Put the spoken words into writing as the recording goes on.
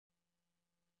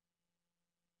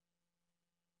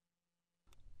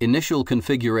Initial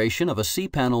configuration of a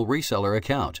cPanel reseller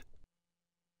account.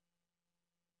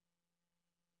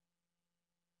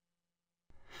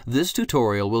 This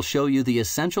tutorial will show you the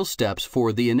essential steps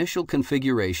for the initial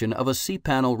configuration of a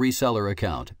cPanel reseller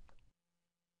account.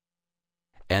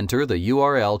 Enter the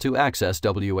URL to access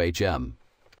WHM.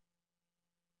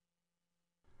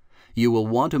 You will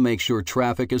want to make sure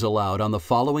traffic is allowed on the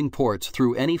following ports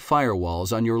through any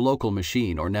firewalls on your local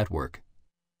machine or network.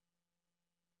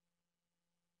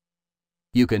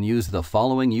 You can use the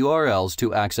following URLs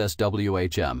to access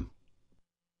WHM.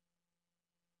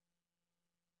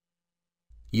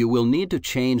 You will need to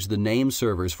change the name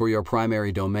servers for your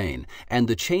primary domain, and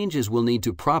the changes will need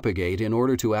to propagate in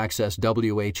order to access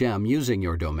WHM using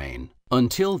your domain.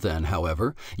 Until then,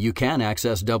 however, you can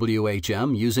access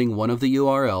WHM using one of the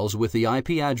URLs with the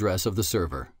IP address of the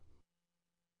server.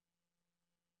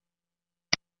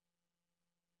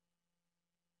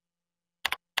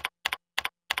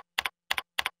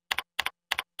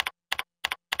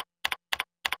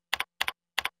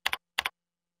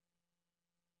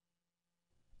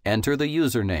 Enter the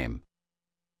username.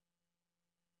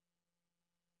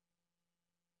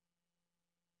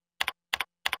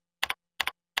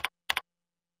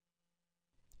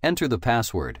 Enter the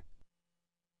password.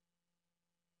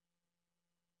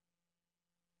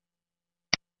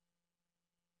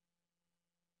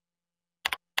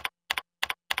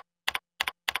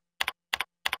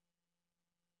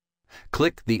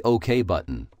 Click the OK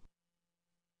button.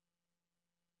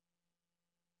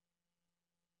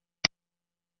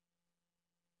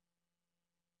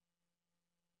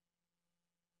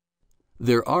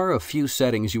 There are a few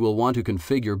settings you will want to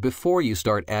configure before you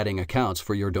start adding accounts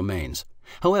for your domains.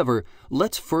 However,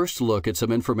 let's first look at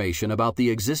some information about the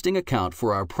existing account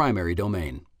for our primary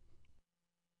domain.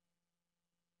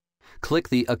 Click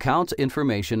the Account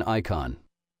Information icon.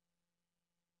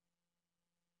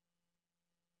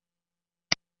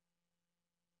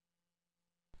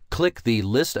 Click the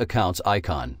List Accounts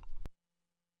icon.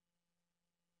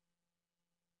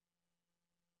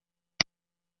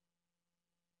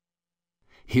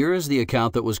 Here is the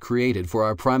account that was created for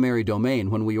our primary domain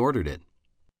when we ordered it.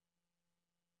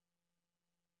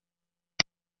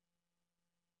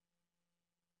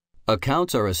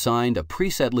 Accounts are assigned a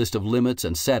preset list of limits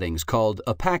and settings called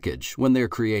a package when they're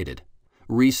created.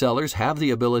 Resellers have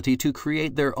the ability to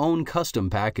create their own custom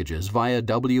packages via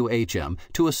WHM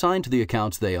to assign to the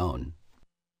accounts they own.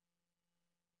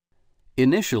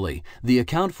 Initially, the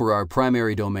account for our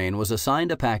primary domain was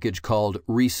assigned a package called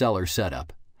Reseller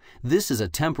Setup. This is a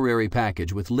temporary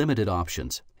package with limited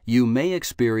options. You may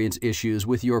experience issues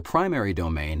with your primary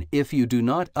domain if you do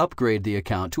not upgrade the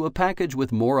account to a package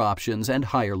with more options and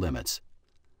higher limits.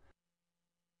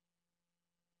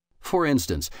 For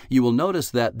instance, you will notice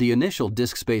that the initial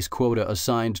disk space quota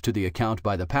assigned to the account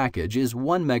by the package is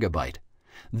 1 megabyte.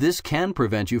 This can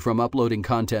prevent you from uploading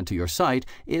content to your site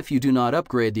if you do not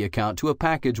upgrade the account to a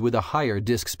package with a higher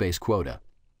disk space quota.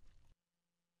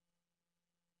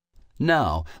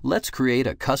 Now, let's create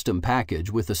a custom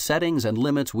package with the settings and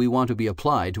limits we want to be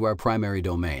applied to our primary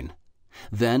domain.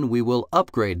 Then we will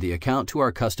upgrade the account to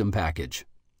our custom package.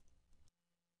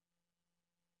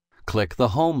 Click the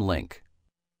Home link.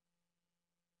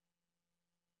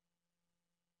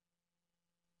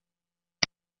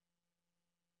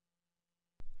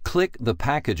 Click the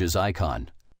Packages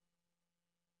icon.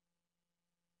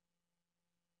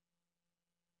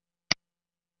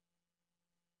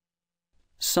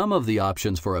 Some of the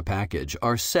options for a package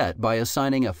are set by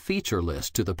assigning a feature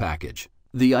list to the package.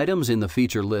 The items in the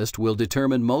feature list will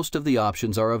determine most of the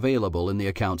options are available in the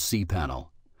account's cPanel.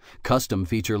 Custom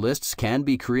feature lists can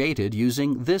be created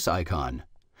using this icon.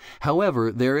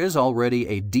 However, there is already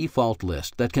a default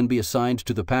list that can be assigned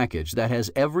to the package that has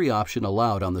every option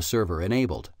allowed on the server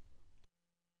enabled.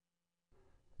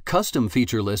 Custom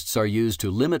feature lists are used to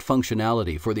limit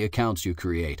functionality for the accounts you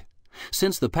create.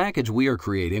 Since the package we are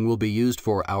creating will be used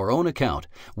for our own account,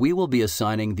 we will be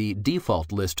assigning the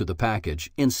default list to the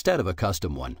package instead of a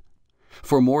custom one.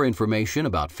 For more information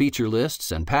about feature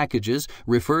lists and packages,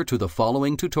 refer to the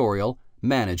following tutorial,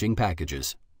 Managing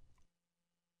Packages.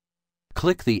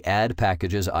 Click the Add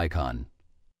Packages icon.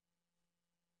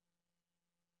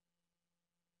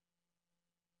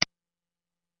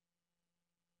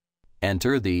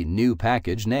 Enter the new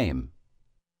package name.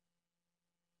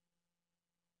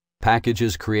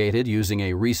 Packages created using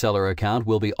a reseller account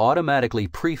will be automatically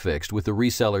prefixed with the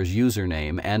reseller's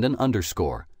username and an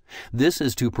underscore. This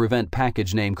is to prevent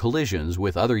package name collisions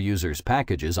with other users'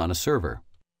 packages on a server.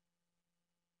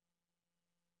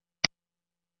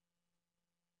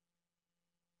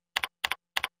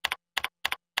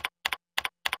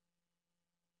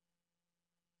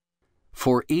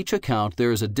 For each account,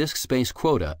 there is a disk space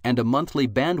quota and a monthly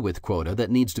bandwidth quota that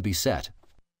needs to be set.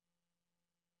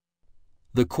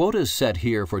 The quotas set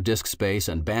here for disk space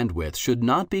and bandwidth should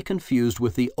not be confused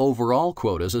with the overall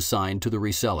quotas assigned to the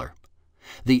reseller.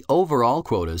 The overall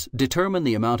quotas determine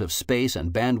the amount of space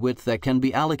and bandwidth that can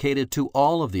be allocated to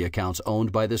all of the accounts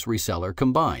owned by this reseller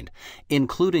combined,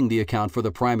 including the account for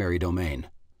the primary domain.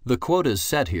 The quotas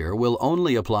set here will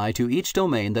only apply to each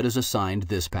domain that is assigned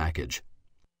this package.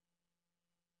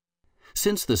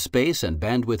 Since the space and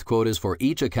bandwidth quotas for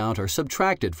each account are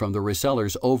subtracted from the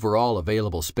reseller's overall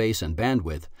available space and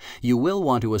bandwidth, you will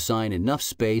want to assign enough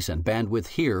space and bandwidth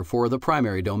here for the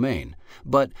primary domain,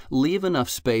 but leave enough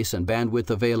space and bandwidth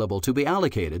available to be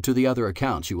allocated to the other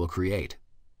accounts you will create.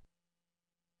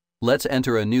 Let's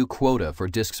enter a new quota for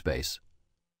disk space.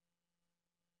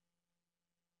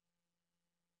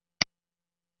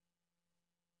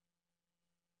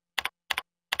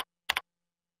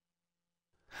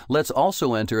 Let's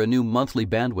also enter a new monthly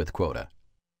bandwidth quota.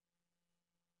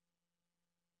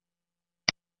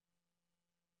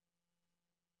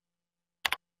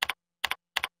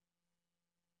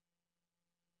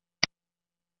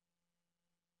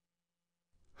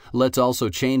 Let's also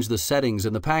change the settings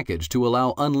in the package to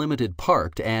allow unlimited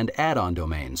parked and add-on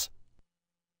domains.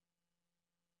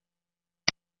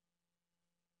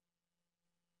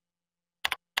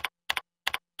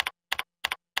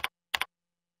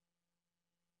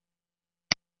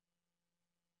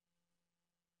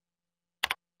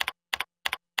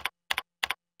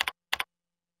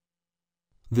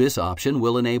 This option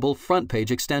will enable front page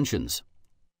extensions.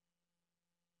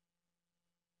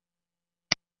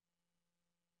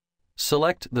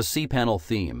 Select the cPanel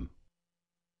theme.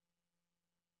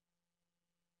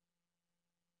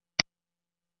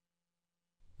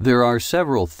 There are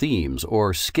several themes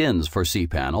or skins for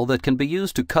cPanel that can be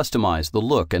used to customize the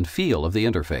look and feel of the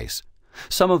interface.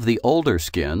 Some of the older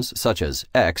skins, such as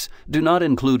X, do not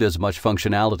include as much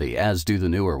functionality as do the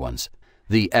newer ones.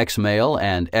 The Xmail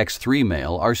and X3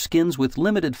 Mail are skins with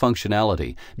limited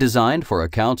functionality designed for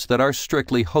accounts that are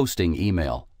strictly hosting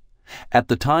email. At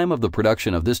the time of the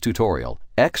production of this tutorial,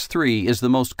 X3 is the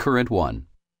most current one.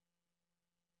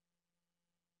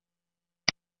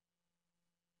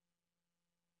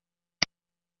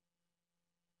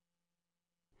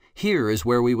 Here is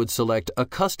where we would select a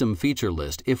custom feature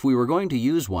list if we were going to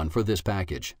use one for this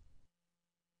package.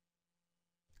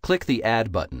 Click the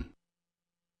Add button.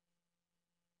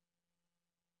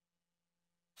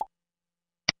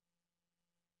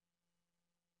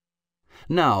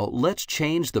 Now, let's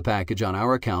change the package on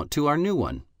our account to our new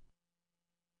one.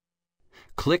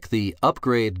 Click the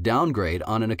Upgrade Downgrade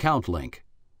on an account link.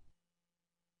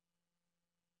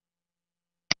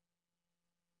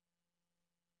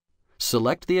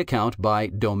 Select the account by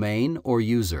domain or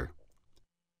user.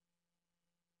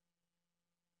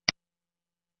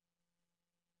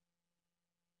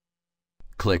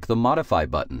 Click the Modify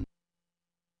button.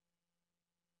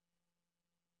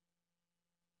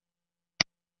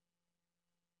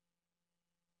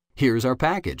 Here's our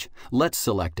package. Let's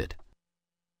select it.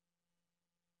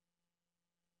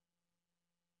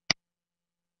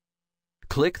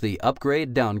 Click the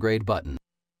Upgrade Downgrade button.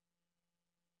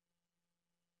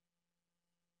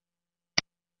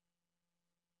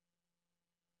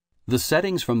 The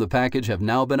settings from the package have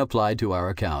now been applied to our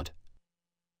account.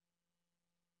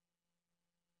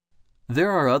 There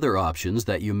are other options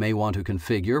that you may want to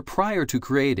configure prior to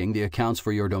creating the accounts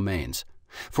for your domains.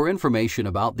 For information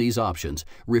about these options,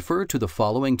 refer to the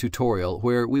following tutorial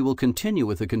where we will continue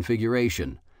with the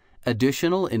configuration.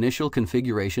 Additional initial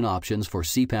configuration options for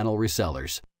cPanel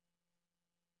resellers.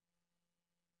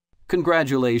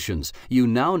 Congratulations! You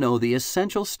now know the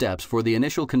essential steps for the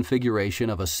initial configuration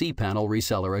of a cPanel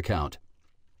reseller account.